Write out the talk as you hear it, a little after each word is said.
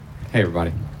Hey,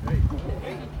 everybody.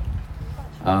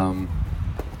 I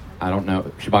don't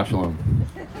know. Shabbat Shalom.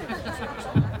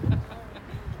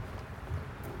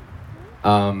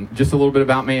 Just a little bit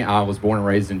about me. I was born and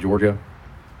raised in Georgia.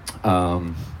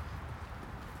 Was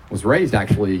raised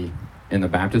actually in the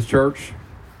Baptist church.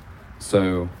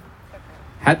 So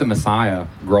had the Messiah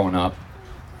growing up,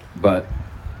 but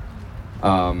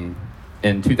in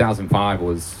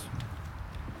 2005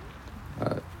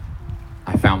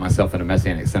 I found myself in a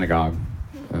Messianic synagogue.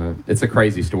 It's a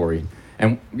crazy story,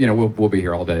 and we'll be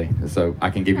here all day, so I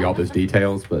can give you all those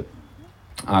details. But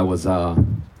I was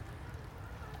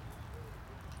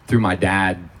through my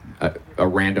dad, a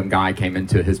random guy came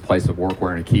into his place of work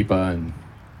wearing a kippah and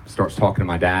starts talking to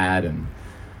my dad, and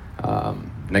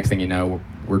next thing you know,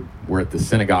 we're at the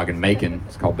synagogue in Macon.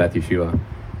 It's called Beth Yeshua,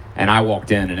 and I walked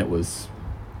in, and it was,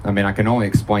 I can only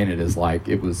explain it as like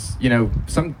it was,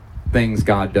 some things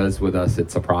God does with us,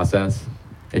 it's a process.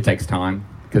 It takes time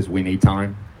because we need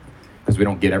time because we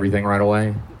don't get everything right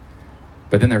away.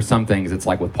 But then there's some things, it's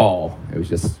like with Paul, it was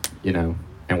just, and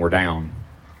we're down.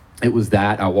 It was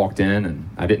that I walked in and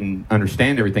I didn't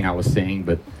understand everything I was seeing,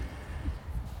 but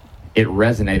it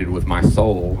resonated with my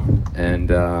soul, and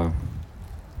that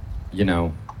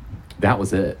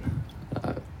was it.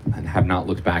 I have not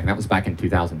looked back, and that was back in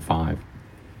 2005.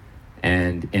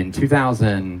 And in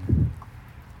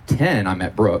 2010, I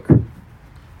met Brooke,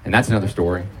 and that's another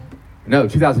story. No,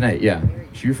 2008, yeah.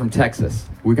 She was from Texas.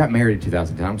 We got married in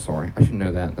 2010. I'm sorry. I should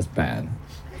know that. That's bad.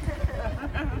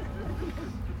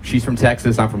 She's from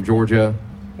Texas. I'm from Georgia.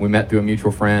 We met through a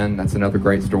mutual friend. That's another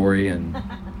great story, and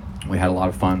we had a lot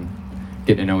of fun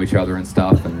getting to know each other and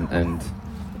stuff, and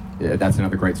yeah, that's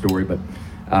another great story. But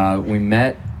we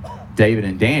met David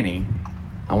and Danny.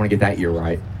 I want to get that year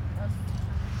right.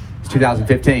 It's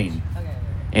 2015.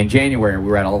 In January, we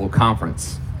were at a little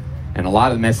conference, and a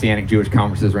lot of the Messianic Jewish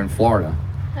conferences are in Florida.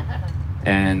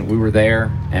 And we were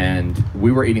there, and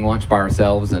we were eating lunch by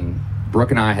ourselves, and Brooke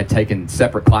and I had taken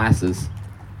separate classes,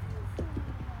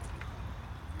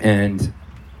 and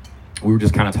we were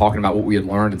just kind of talking about what we had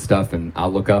learned and stuff, and I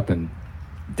look up, and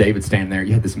David's standing there.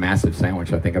 You had this massive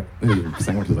sandwich, I think.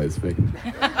 Sandwiches I speak.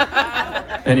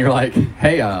 And you're like,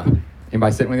 hey,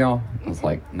 anybody sitting with y'all? I was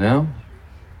like, no.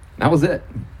 That was it.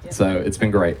 So it's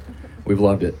been great. We've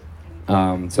loved it.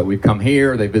 So we've come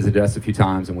here. They visited us a few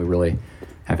times, and we really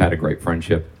have had a great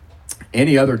friendship.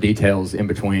 Any other details in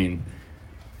between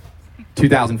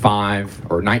 2005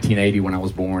 or 1980 when I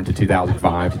was born to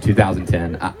 2005 to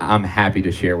 2010, I'm happy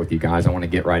to share with you guys. I want to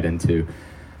get right into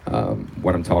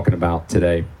what I'm talking about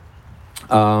today.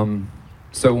 So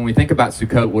when we think about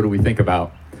Sukkot, what do we think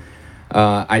about?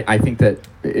 I think that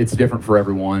it's different for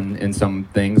everyone in some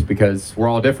things because we're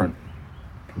all different.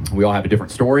 We all have a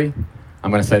different story. I'm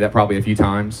going to say that probably a few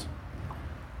times.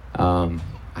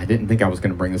 I didn't think I was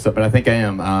going to bring this up, but I think I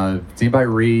am. Has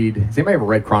anybody ever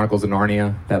read Chronicles of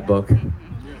Narnia, that book?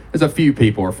 There's a few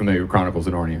people are familiar with Chronicles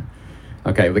of Narnia.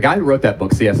 Okay, the guy who wrote that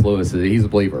book, C.S. Lewis, he's a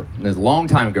believer. And it was a long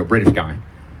time ago, British guy.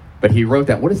 But he wrote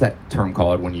that, what is that term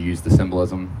called when you use the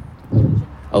symbolism?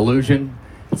 Illusion.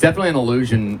 It's definitely an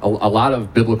illusion, a lot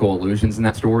of biblical illusions in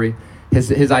that story.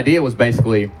 His idea was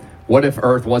basically, what if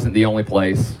Earth wasn't the only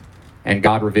place and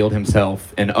God revealed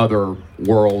himself in other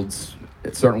worlds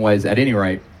in certain ways? At any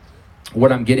rate,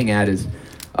 what I'm getting at is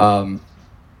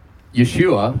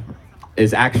Yeshua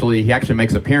is he actually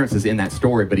makes appearances in that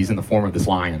story, but he's in the form of this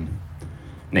lion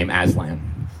named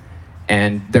Aslan.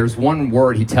 And there's one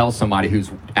word he tells somebody who's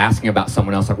asking about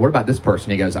someone else, like, what about this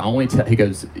person? He goes,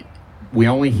 we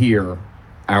only hear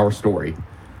our story.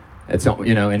 It's,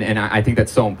 and I think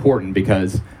that's so important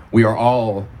because we are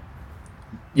all,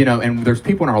 and there's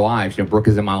people in our lives, Brooke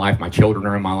is in my life, my children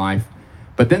are in my life,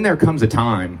 but then there comes a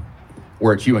time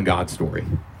where it's you and God's story,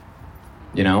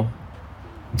 before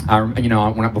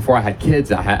I had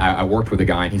kids, I worked with a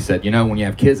guy, and he said, when you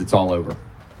have kids, it's all over.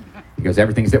 He goes,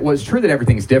 it's true that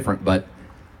everything's different, but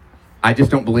I just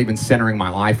don't believe in centering my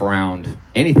life around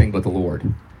anything but the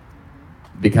Lord.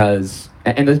 Because,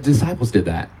 and the disciples did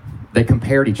that. They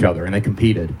compared each other and they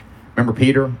competed. Remember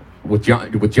Peter with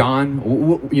John? He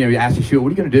asked Yeshua, what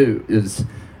are you going to do? Is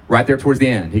right there towards the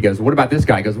end. He goes, what about this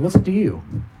guy? He goes, what's it to you?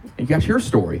 And you got your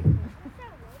story.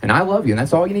 And I love you, and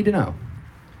that's all you need to know.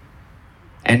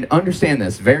 And understand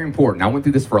this, very important. I went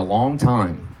through this for a long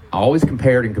time. I always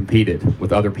compared and competed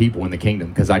with other people in the kingdom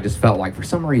because I just felt like for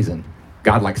some reason,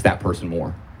 God likes that person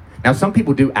more. Now, some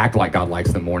people do act like God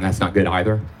likes them more, and that's not good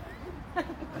either.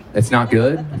 It's not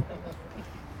good.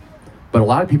 But a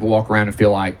lot of people walk around and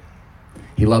feel like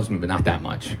he loves me, but not that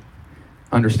much.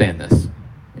 Understand this.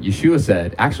 Yeshua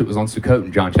said, actually it was on Sukkot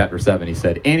in John chapter 7, he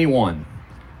said, anyone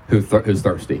who's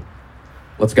thirsty,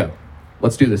 Let's go.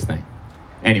 Let's do this thing.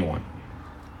 Anyone.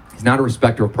 He's not a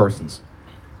respecter of persons.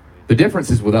 The difference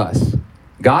is with us.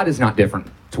 God is not different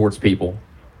towards people.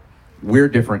 We're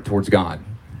different towards God.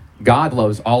 God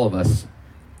loves all of us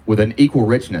with an equal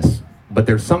richness, but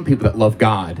there's some people that love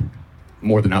God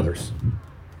more than others.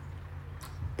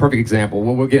 Perfect example.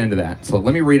 Well, we'll get into that. So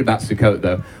let me read about Sukkot,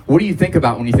 though. What do you think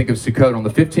about when you think of Sukkot? On the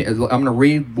 15th, I'm going to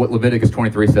read what Leviticus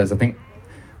 23 says. I think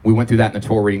we went through that in the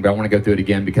Torah reading, but I want to go through it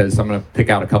again because I'm going to pick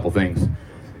out a couple things.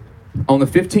 On the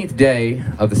 15th day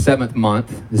of the 7th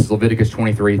month, this is Leviticus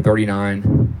 23,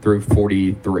 39 through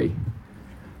 43.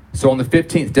 So on the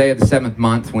 15th day of the 7th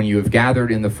month, when you have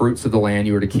gathered in the fruits of the land,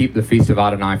 you are to keep the feast of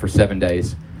Adonai for 7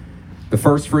 days. The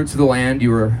first fruits of the land,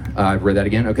 you were, read that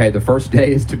again. Okay, the first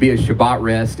day is to be a Shabbat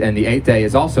rest, and the 8th day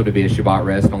is also to be a Shabbat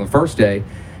rest. And on the first day,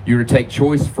 you are to take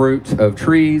choice fruit of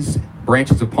trees,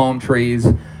 branches of palm trees,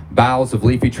 boughs of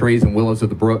leafy trees, and willows of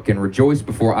the brook, and rejoice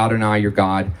before Adonai your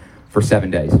God for 7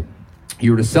 days.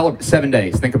 You were to celebrate 7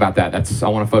 days. Think about that. I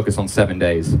want to focus on 7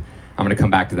 days. I'm going to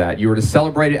come back to that. You are to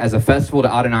celebrate it as a festival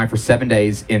to Adonai for 7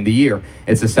 days in the year.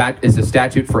 It's a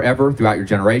statute forever throughout your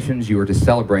generations. You are to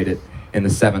celebrate it in the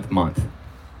 7th month.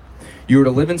 You are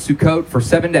to live in Sukkot for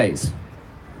 7 days.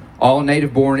 All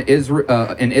native-born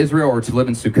in Israel are to live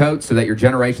in Sukkot, so that your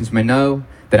generations may know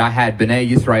that I had Bnei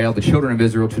Yisrael, the children of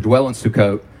Israel, to dwell in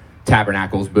Sukkot,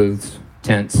 tabernacles, booths,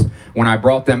 tents. When I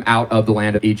brought them out of the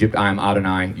land of Egypt, I am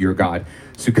Adonai, your God.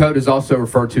 Sukkot is also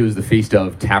referred to as the Feast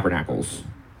of Tabernacles.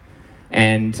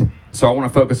 And so I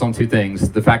want to focus on two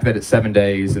things: the fact that it's 7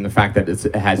 days and the fact that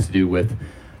it has to do with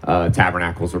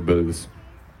tabernacles or booths.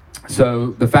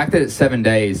 So the fact that it's 7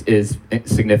 days is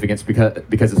significant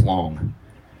because it's long.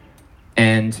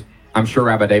 And I'm sure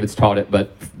Rabbi David's taught it,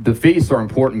 but the feasts are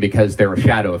important because they're a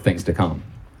shadow of things to come.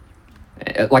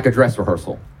 Like a dress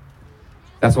rehearsal.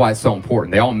 That's why it's so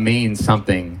important. They all mean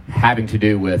something having to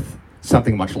do with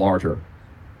something much larger.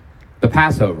 The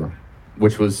Passover,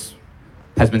 which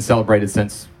has been celebrated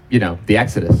since, the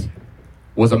Exodus,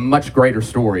 was a much greater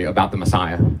story about the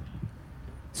Messiah.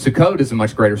 Sukkot is a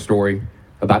much greater story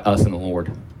about us and the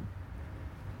Lord.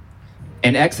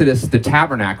 In Exodus, the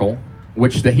tabernacle,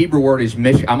 which the Hebrew word is I'm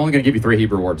only going to give you 3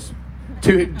 Hebrew words.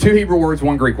 Two Hebrew words,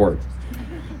 1 Greek word.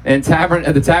 In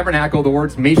the tabernacle, the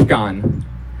word's mishkan,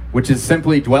 which is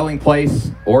simply dwelling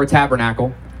place or a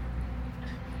tabernacle.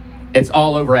 It's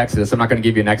all over Exodus. I'm not going to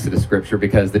give you an Exodus scripture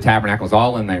because the tabernacle is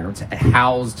all in there. It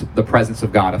housed the presence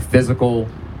of God, a physical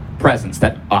presence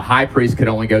that a high priest could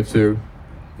only go to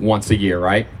once a year,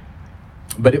 right?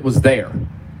 But it was there.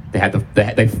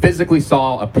 They physically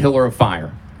saw a pillar of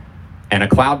fire and a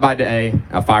cloud by day,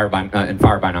 and fire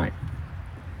by night.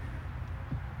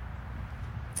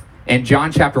 In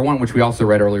John chapter 1, which we also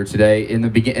read earlier today, in the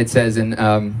beginning, it says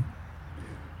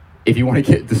if you want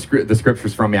to get the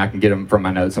scriptures from me, I can get them from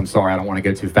my notes. I'm sorry, I don't want to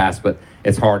go too fast, but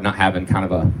it's hard not having kind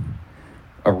of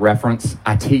a reference.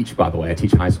 I teach, by the way. I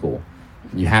teach high school.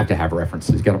 You have to have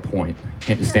references. You got a point. You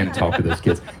can't just stand and talk to those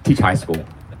kids. Teach high school.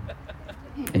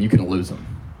 And you can lose them.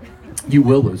 You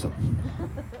will lose them.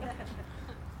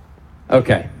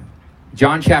 Okay.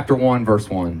 John chapter 1, verse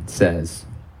 1 says,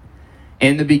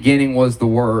 "In the beginning was the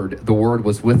Word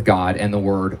was with God, and the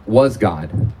Word was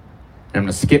God." And I'm going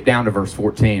to skip down to verse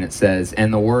 14. It says,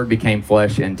 "And the Word became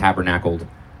flesh and tabernacled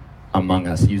among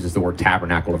us." It uses the word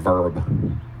tabernacle, a verb.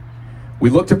 "We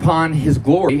looked upon his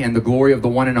glory and the glory of the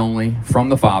one and only from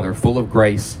the Father, full of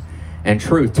grace and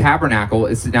truth." Tabernacle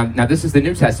is now this is the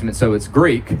New Testament, so it's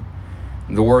Greek.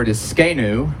 The word is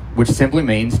skenu, which simply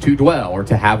means to dwell or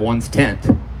to have one's tent.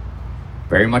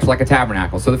 Very much like a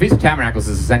tabernacle. So the Feast of Tabernacles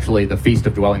is essentially the Feast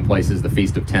of Dwelling Places, the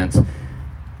Feast of Tents.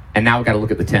 And now we've got to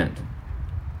look at the tent.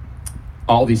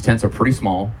 All these tents are pretty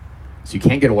small, so you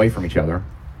can't get away from each other.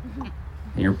 And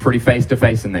you're pretty face to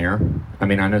face in there. I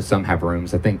mean, I know some have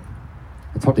rooms. I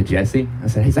talked to Jesse. I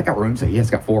said, "Hey, has that got rooms?" He said, "Yeah, it's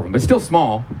got 4 of them." But it's still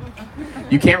small.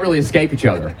 You can't really escape each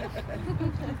other.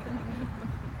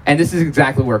 And this is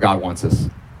exactly where God wants us.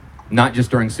 Not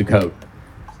just during Sukkot,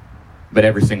 but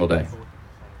every single day.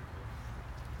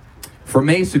 For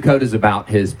me, Sukkot is about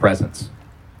his presence.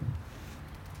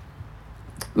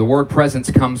 The word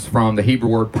presence comes from the Hebrew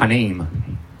word panim,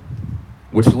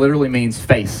 which literally means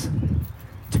face.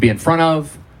 To be in front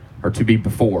of or to be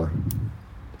before.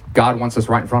 God wants us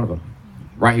right in front of him.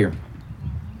 Right here.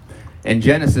 In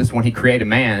Genesis, when he created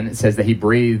man, it says that he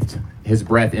breathed his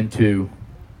breath into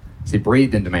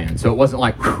man. So it wasn't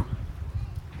like, whew.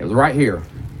 It was right here.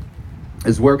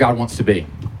 Is where God wants to be.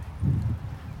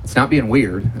 It's not being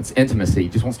weird. It's intimacy. He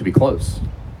just wants to be close.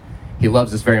 He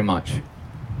loves us very much.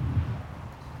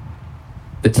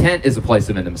 The tent is a place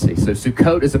of intimacy. So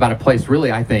Sukkot is about a place,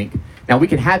 really, I think. Now, we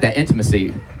can have that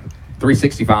intimacy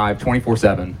 365,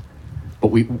 24/7,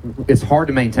 but it's hard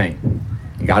to maintain.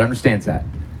 And God understands that.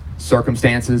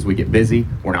 Circumstances, we get busy,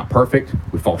 we're not perfect,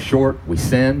 we fall short, we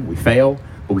sin, we fail,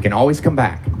 but we can always come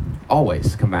back.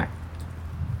 Always come back.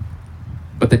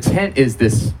 But the tent is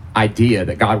this idea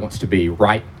that God wants to be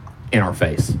right in our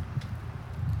face.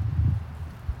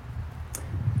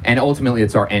 And ultimately,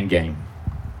 it's our end game.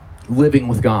 Living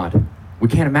with God. We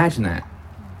can't imagine that.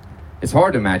 It's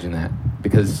hard to imagine that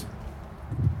because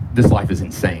this life is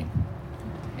insane.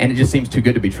 And it just seems too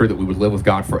good to be true that we would live with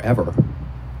God forever.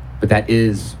 But that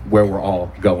is where we're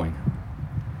all going.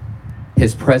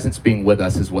 His presence being with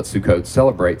us is what Sukkot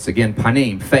celebrates. Again,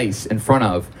 panim, face, in front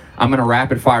of. I'm going to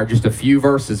rapid fire just a few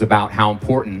verses about how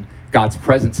important God's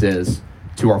presence is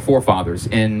to our forefathers.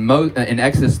 In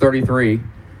Exodus 33,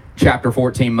 chapter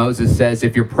 14, Moses says,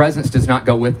 if your presence does not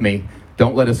go with me,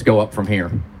 don't let us go up from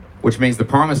here. Which means the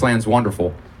promised land's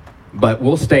wonderful, but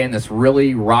we'll stay in this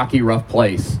really rocky, rough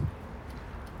place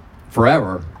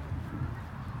forever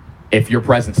if your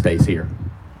presence stays here.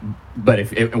 But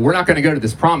if we're not going to go to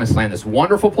this promised land, this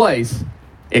wonderful place,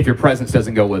 if your presence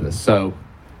doesn't go with us. So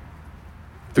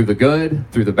through the good,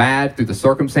 through the bad, through the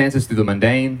circumstances, through the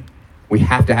mundane, we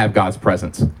have to have God's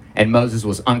presence. And Moses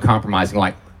was uncompromising,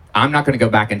 like, I'm not going to go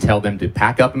back and tell them to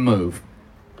pack up and move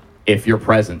if your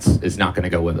presence is not going to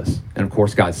go with us. And of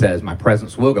course, God says, my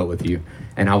presence will go with you,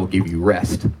 and I will give you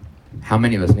rest. How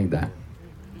many of us need that?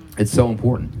 It's so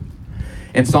important.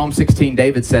 In Psalm 16,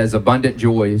 David says, abundance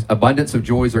of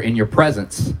joys are in your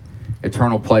presence,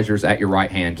 eternal pleasures at your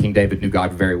right hand. King David knew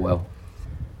God very well.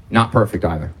 Not perfect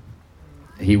either.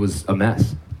 He was a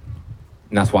mess.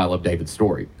 And that's why I love David's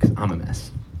story, because I'm a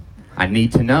mess. I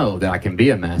need to know that I can be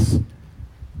a mess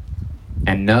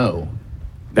and know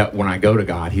that when I go to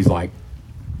God, he's like,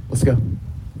 let's go.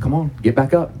 Come on, get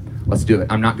back up. Let's do it.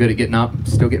 I'm not good at getting up,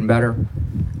 still getting better.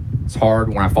 It's hard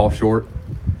when I fall short.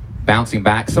 Bouncing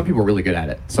back. Some people are really good at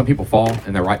it. Some people fall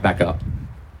and they're right back up.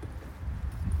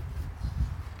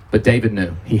 But David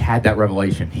knew. He had that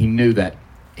revelation. He knew that,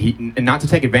 and not to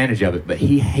take advantage of it, but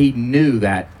he knew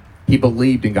that he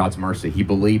believed in God's mercy. He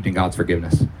believed in God's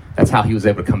forgiveness. That's how he was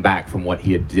able to come back from what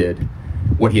he had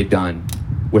done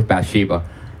with Bathsheba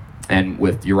and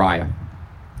with Uriah,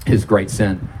 his great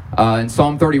sin. In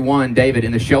Psalm 31, David,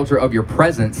 in the shelter of your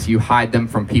presence, you hide them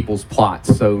from people's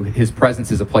plots. So his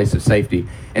presence is a place of safety.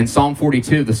 In Psalm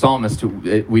 42, the psalmist,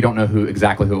 we don't know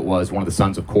exactly who it was, one of the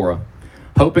sons of Korah.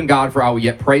 Hope in God, for I will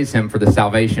yet praise him for the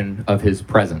salvation of his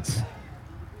presence.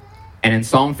 And in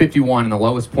Psalm 51, in the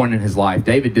lowest point in his life,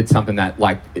 David did something that,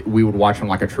 like, we would watch on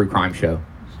like a true crime show,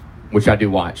 which I do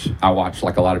watch. I watch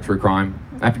like a lot of true crime.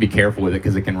 I have to be careful with it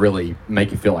because it can really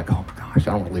make you feel like, oh my gosh,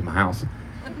 I don't want to leave my house.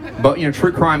 But,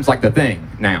 true crime's like the thing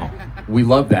now. We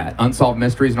love that. Unsolved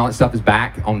mysteries and all that stuff is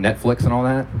back on Netflix and all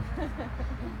that.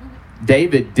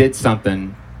 David did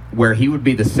something where he would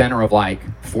be the center of like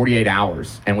 48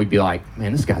 hours, and we'd be like,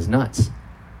 man, this guy's nuts.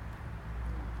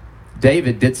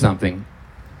 David did something,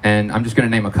 and I'm just going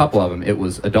to name a couple of them. It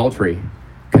was adultery,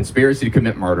 conspiracy to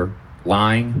commit murder,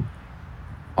 lying,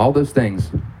 all those things,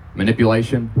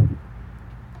 manipulation.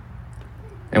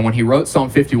 And when he wrote Psalm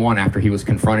 51 after he was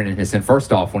confronted in his sin,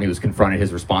 first off, when he was confronted,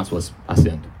 his response was, I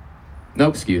sinned. No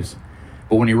excuse.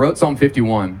 But when he wrote Psalm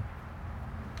 51,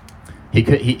 he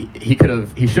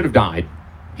should have died.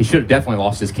 He should have definitely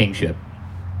lost his kingship.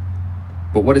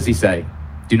 But what does he say?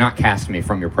 Do not cast me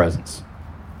from your presence.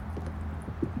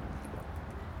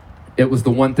 It was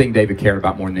the one thing David cared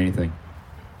about more than anything.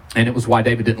 And it was why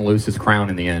David didn't lose his crown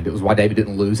in the end. It was why David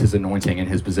didn't lose his anointing and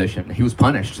his position. He was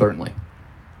punished, certainly.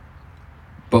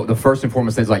 But the first and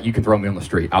foremost thing is like, you can throw me on the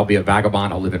street. I'll be a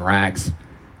vagabond. I'll live in rags.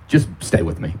 Just stay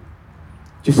with me.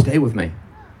 Just stay with me.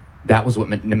 That was what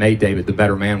made David the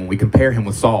better man when we compare him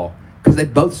with Saul. Because they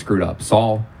both screwed up,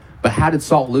 Saul. But how did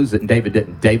Saul lose it and David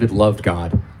didn't? David loved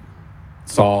God.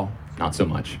 Saul, not so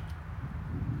much.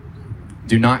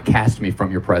 Do not cast me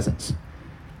from your presence.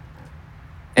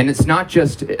 And it's not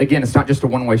just a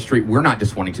one-way street. We're not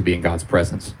just wanting to be in God's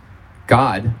presence.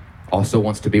 God also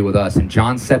wants to be with us. In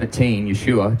John 17,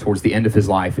 Yeshua, towards the end of his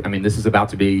life,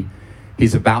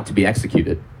 he's about to be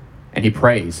executed. And he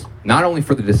prays, not only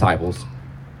for the disciples,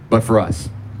 but for us.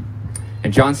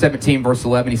 In John 17, verse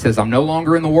 11, he says, I'm no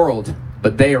longer in the world,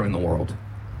 but they are in the world.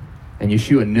 And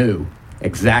Yeshua knew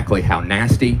exactly how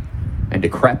nasty and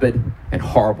decrepit and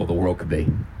horrible the world could be.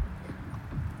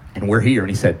 And we're here. And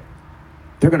he said,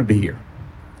 they're going to be here.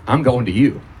 I'm going to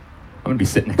you. I'm going to be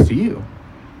sitting next to you.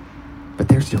 But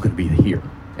they're still going to be here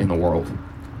in the world.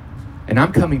 And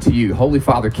I'm coming to you. Holy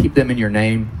Father, keep them in your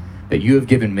name that you have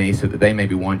given me so that they may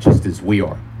be one just as we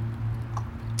are.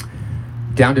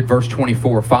 Down to verse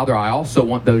 24. Father, I also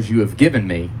want those you have given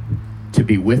me to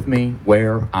be with me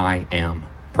where I am,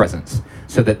 presence,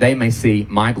 so that they may see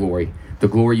my glory, the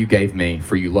glory you gave me,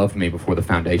 for you loved me before the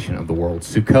foundation of the world.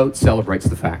 Sukkot celebrates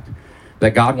the fact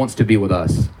that God wants to be with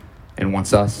us and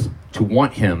wants us to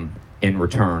want him in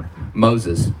return.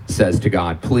 Moses says to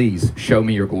God, please show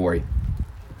me your glory.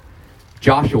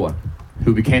 Joshua,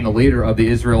 who became the leader of the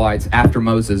Israelites after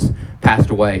Moses passed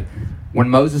away, when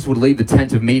Moses would leave the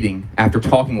tent of meeting after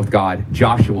talking with God,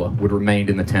 Joshua would remain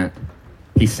in the tent.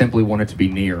 He simply wanted to be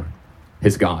near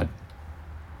his God,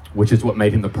 which is what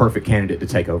made him the perfect candidate to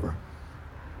take over.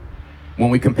 When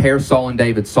we compare Saul and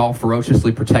David, Saul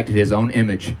ferociously protected his own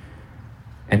image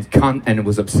and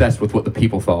was obsessed with what the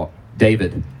people thought.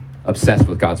 David, obsessed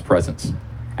with God's presence.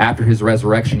 After his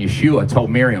resurrection, Yeshua told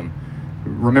Miriam,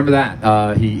 remember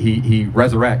that, he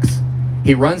resurrects.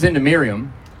 He runs into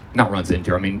Miriam, not runs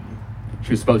into her, I mean, she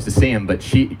was supposed to see him, but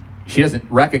she doesn't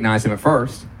recognize him at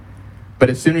first. But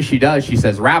as soon as she does, she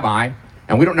says, Rabbi,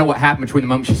 and we don't know what happened between the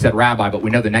moment she said Rabbi, but we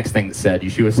know the next thing that said,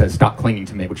 Yeshua says, stop clinging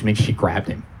to me, which means she grabbed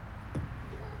him.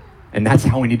 And that's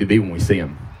how we need to be when we see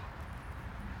him.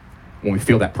 When we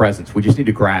feel that presence, we just need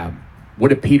to grab. What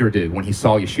did Peter do when he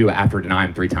saw Yeshua after denying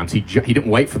him 3 times? He didn't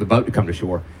wait for the boat to come to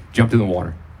shore, jumped in the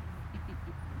water.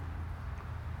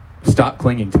 Stop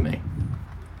clinging to me.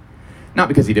 Not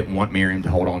because he didn't want Miriam to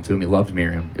hold on to him. He loved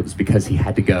Miriam. It was because he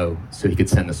had to go so he could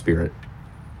send the Spirit.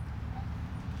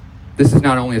 This is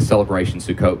not only a celebration,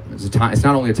 Sukkot. It's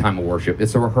not only a time of worship.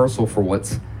 It's a rehearsal for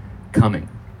what's coming.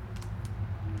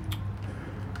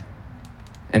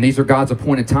 And these are God's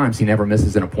appointed times. He never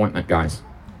misses an appointment, guys.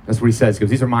 That's what he says. He goes,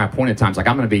 these are my appointed times. Like,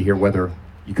 I'm going to be here whether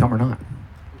you come or not.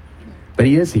 But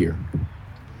he is here.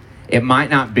 It might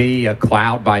not be a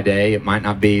cloud by day. It might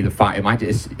not be the fire.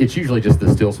 It's usually just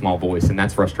the still small voice, and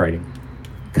that's frustrating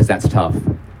because that's tough.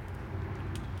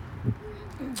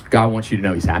 God wants you to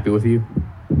know he's happy with you.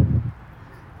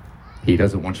 He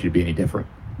doesn't want you to be any different.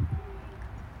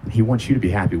 He wants you to be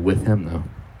happy with him, though.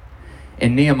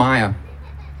 In Nehemiah,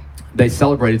 they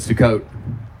celebrated Sukkot,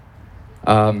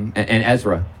 and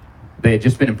Ezra. They had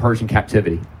just been in Persian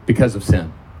captivity because of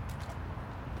sin.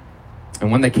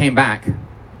 And when they came back,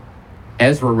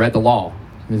 Ezra read the law.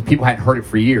 People hadn't heard it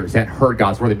for years. They hadn't heard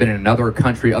God's word. They'd been in another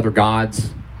country, other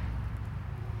gods.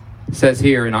 It says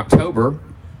here in October,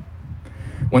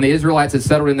 when the Israelites had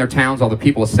settled in their towns, all the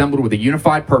people assembled with a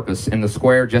unified purpose in the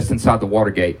square just inside the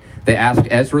water gate. They asked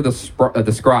Ezra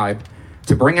the scribe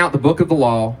to bring out the book of the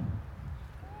law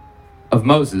of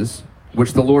Moses,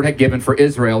 which the Lord had given for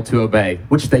Israel to obey,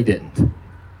 which they didn't.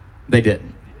 They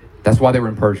didn't. That's why they were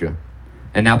in Persia.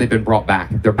 And now they've been brought back.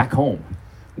 They're back home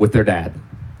with their dad.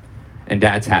 And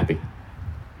dad's happy.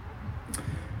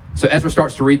 So Ezra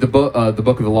starts to read the book of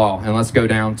the law. And let's go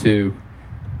down to,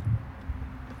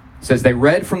 it says, they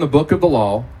read from the book of the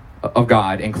law of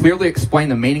God and clearly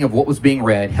explained the meaning of what was being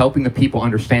read, helping the people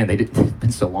understand. It's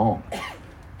been so long.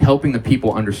 Helping the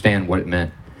people understand what it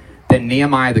meant. Then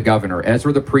Nehemiah the governor,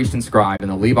 Ezra the priest and scribe, and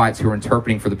the Levites who were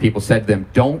interpreting for the people said to them,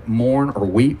 don't mourn or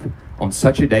weep on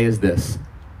such a day as this.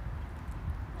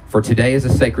 For today is a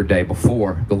sacred day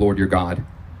before the Lord your God.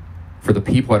 For the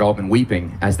people had all been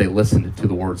weeping as they listened to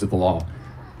the words of the law.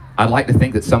 I'd like to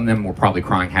think that some of them were probably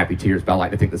crying happy tears, but I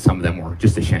like to think that some of them were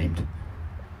just ashamed.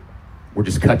 Were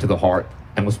just cut to the heart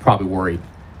and was probably worried.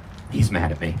 He's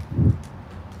mad at me.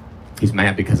 He's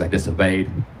mad because I disobeyed.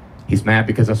 He's mad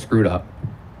because I screwed up.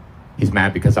 He's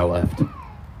mad because I left.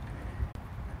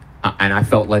 And I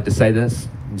felt led to say this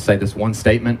one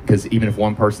statement, because even if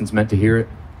one person's meant to hear it,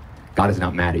 God is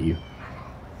not mad at you.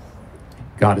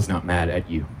 God is not mad at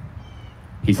you.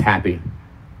 He's happy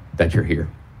that you're here.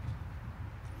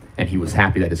 And he was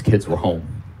happy that his kids were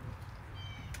home.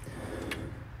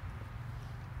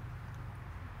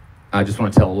 I just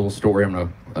want to tell a little story. I'm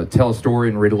going to tell a story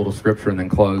and read a little scripture and then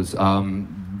close.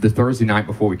 The Thursday night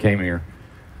before we came here,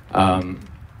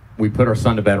 we put our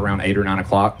son to bed around 8 or 9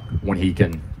 o'clock when he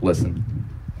can listen.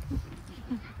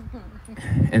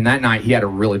 And that night, he had a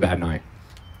really bad night.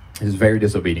 He was very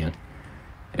disobedient.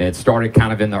 And it started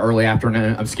kind of in the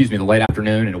the late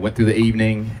afternoon, and it went through the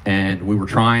evening, and we were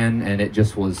trying, and it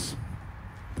just wasn't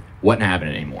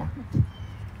happening anymore.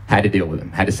 Had to deal with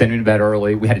him. Had to send him to bed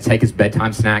early. We had to take his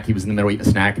bedtime snack. He was in the middle of eating a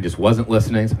snack and just wasn't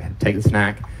listening, so we had to take the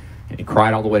snack, and he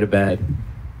cried all the way to bed.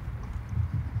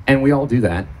 And we all do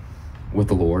that with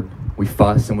the Lord. We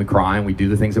fuss and we cry and we do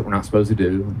the things that we're not supposed to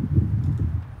do.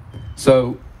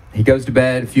 So he goes to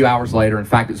bed a few hours later. In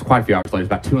fact, it was quite a few hours later. It was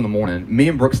about 2 a.m. Me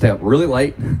and Brooke stay up really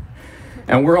late,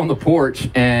 and we're on the porch,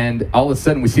 and all of a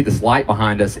sudden we see this light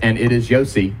behind us, and it is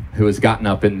Yossi, who has gotten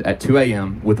up at 2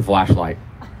 a.m. with a flashlight.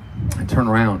 I turn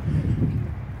around,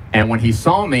 And when he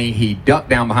saw me, he ducked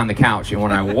down behind the couch. And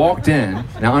when I walked in,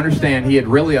 now understand, he had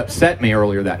really upset me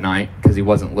earlier that night because he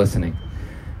wasn't listening.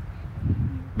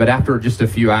 But after just a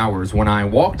few hours, when I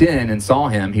walked in and saw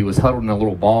him, he was huddled in a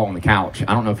little ball on the couch.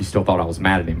 I don't know if he still thought I was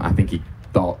mad at him. I think he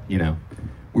thought, we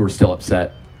were still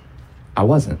upset. I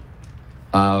wasn't.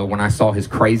 When I saw his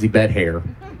crazy bed hair,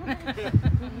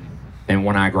 and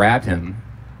when I grabbed him,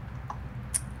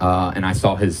 and I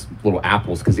saw his little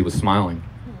apples because he was smiling,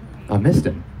 I missed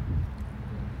him.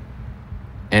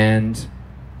 And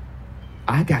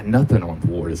I got nothing on the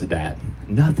Lord as a dad.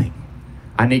 Nothing.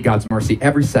 I need God's mercy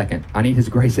every second. I need his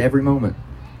grace every moment.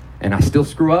 And I still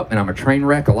screw up, and I'm a train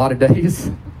wreck a lot of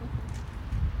days.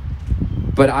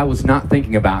 But I was not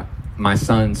thinking about my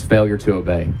son's failure to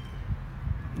obey.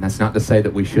 And that's not to say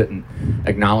that we shouldn't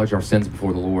acknowledge our sins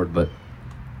before the Lord, but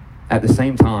at the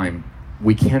same time,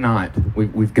 we've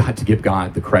got to give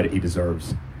God the credit he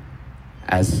deserves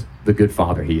as the good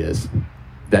father he is,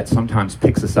 that sometimes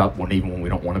picks us up even when we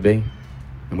don't want to be,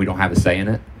 and we don't have a say in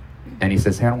it. And he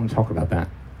says, hey, I don't want to talk about that.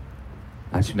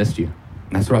 I just missed you.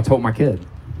 And that's what I told my kid.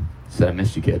 I said, I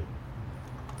missed you, kid.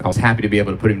 I was happy to be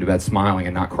able to put him to bed smiling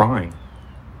and not crying.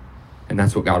 And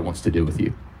that's what God wants to do with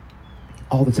you.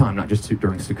 All the time, not just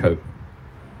during Sukkot.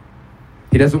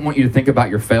 He doesn't want you to think about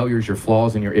your failures, your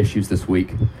flaws, and your issues this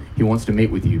week. He wants to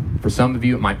meet with you. For some of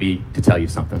you, it might be to tell you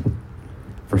something.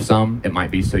 For some, it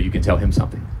might be so you can tell him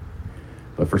something.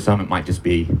 But for some, it might just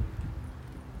be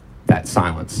that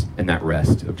silence and that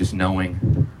rest of just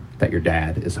knowing that your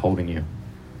dad is holding you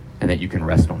and that you can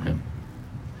rest on him.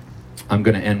 I'm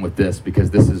going to end with this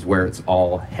because this is where it's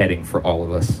all heading for all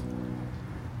of us.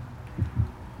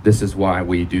 This is why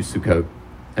we do Sukkot,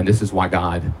 and this is why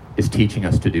God is teaching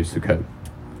us to do Sukkot.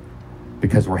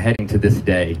 Because we're heading to this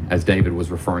day, as David was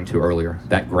referring to earlier,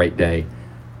 that great day.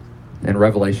 In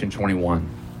Revelation 21,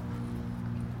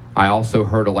 I also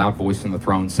heard a loud voice from the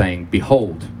throne saying,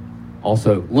 behold,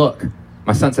 also, look.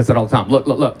 My son says that all the time. Look,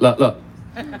 look, look, look, look.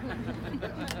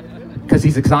 Because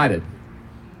he's excited.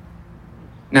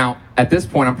 Now, at this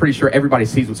point, I'm pretty sure everybody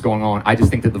sees what's going on. I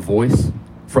just think that the voice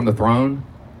from the throne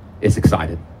is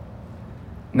excited.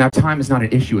 Now, time is not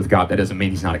an issue with God. That doesn't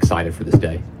mean he's not excited for this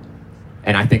day.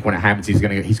 And I think when it happens, he's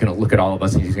going to look at all of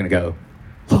us and he's going to go,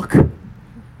 look,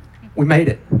 we made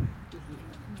it.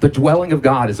 The dwelling of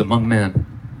God is among men,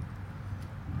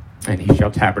 and he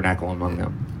shall tabernacle among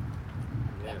them.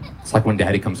 It's like when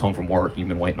daddy comes home from work, you've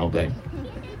been waiting all day.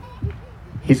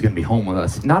 He's going to be home with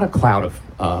us. Not a cloud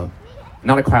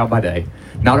by day,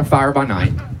 not a fire by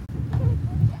night,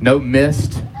 no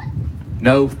mist,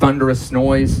 no thunderous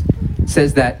noise. It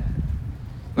says that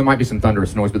there might be some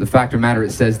thunderous noise, but the fact of the matter,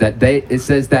 it says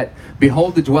that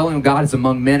behold, the dwelling of God is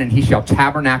among men, and he shall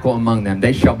tabernacle among them.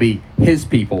 They shall be his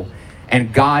people,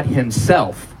 and God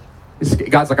himself.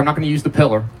 God's like, I'm not going to use the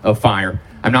pillar of fire.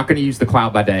 I'm not going to use the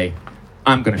cloud by day.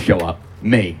 I'm going to show up,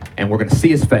 me, and we're going to see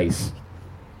his face.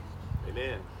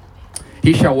 Amen.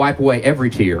 He shall wipe away every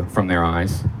tear from their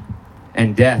eyes,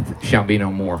 and death shall be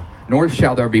no more. Nor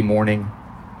shall there be mourning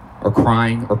or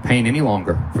crying or pain any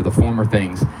longer, for the former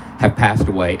things have passed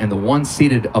away. And the one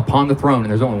seated upon the throne,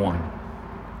 and there's only one,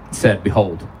 said,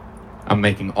 behold, I'm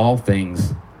making all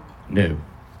things new.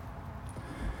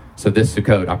 So this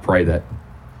Sukkot, I pray that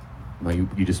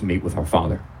you just meet with our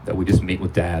Father, that we just meet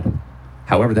with Dad,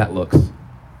 however that looks,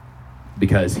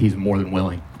 because he's more than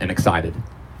willing and excited.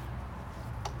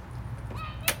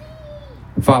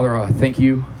 Father, thank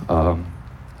you.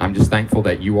 I'm just thankful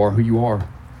that you are who you are.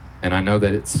 And I know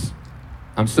that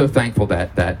I'm so thankful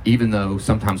that even though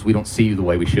sometimes we don't see you the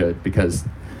way we should, because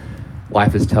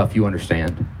life is tough, you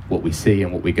understand what we see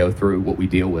and what we go through, what we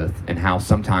deal with, and how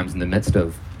sometimes in the midst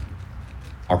of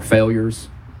our failures,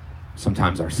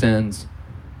 sometimes our sins,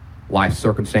 life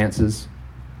circumstances,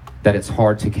 that it's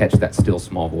hard to catch that still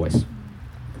small voice.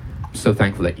 I'm so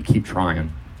thankful that you keep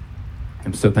trying.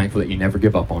 I'm so thankful that you never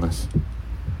give up on us.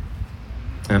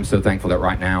 And I'm so thankful that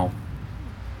right now,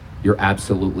 you're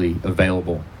absolutely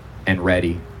available and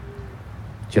ready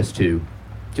just to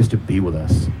be with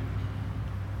us.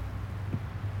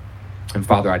 And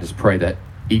Father, I just pray that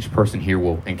each person here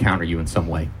will encounter you in some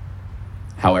way,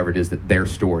 however it is that their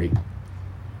story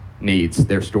needs,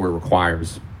 their story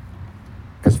requires.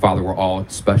 Because Father, we're all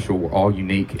special, we're all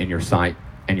unique in your sight,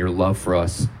 and your love for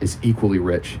us is equally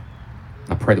rich.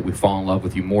 I pray that we fall in love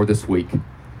with you more this week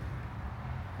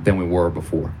than we were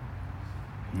before.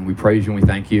 And we praise you and we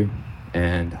thank you.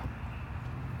 And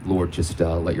Lord, just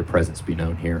let your presence be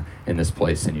known here in this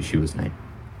place in Yeshua's name.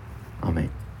 Amen.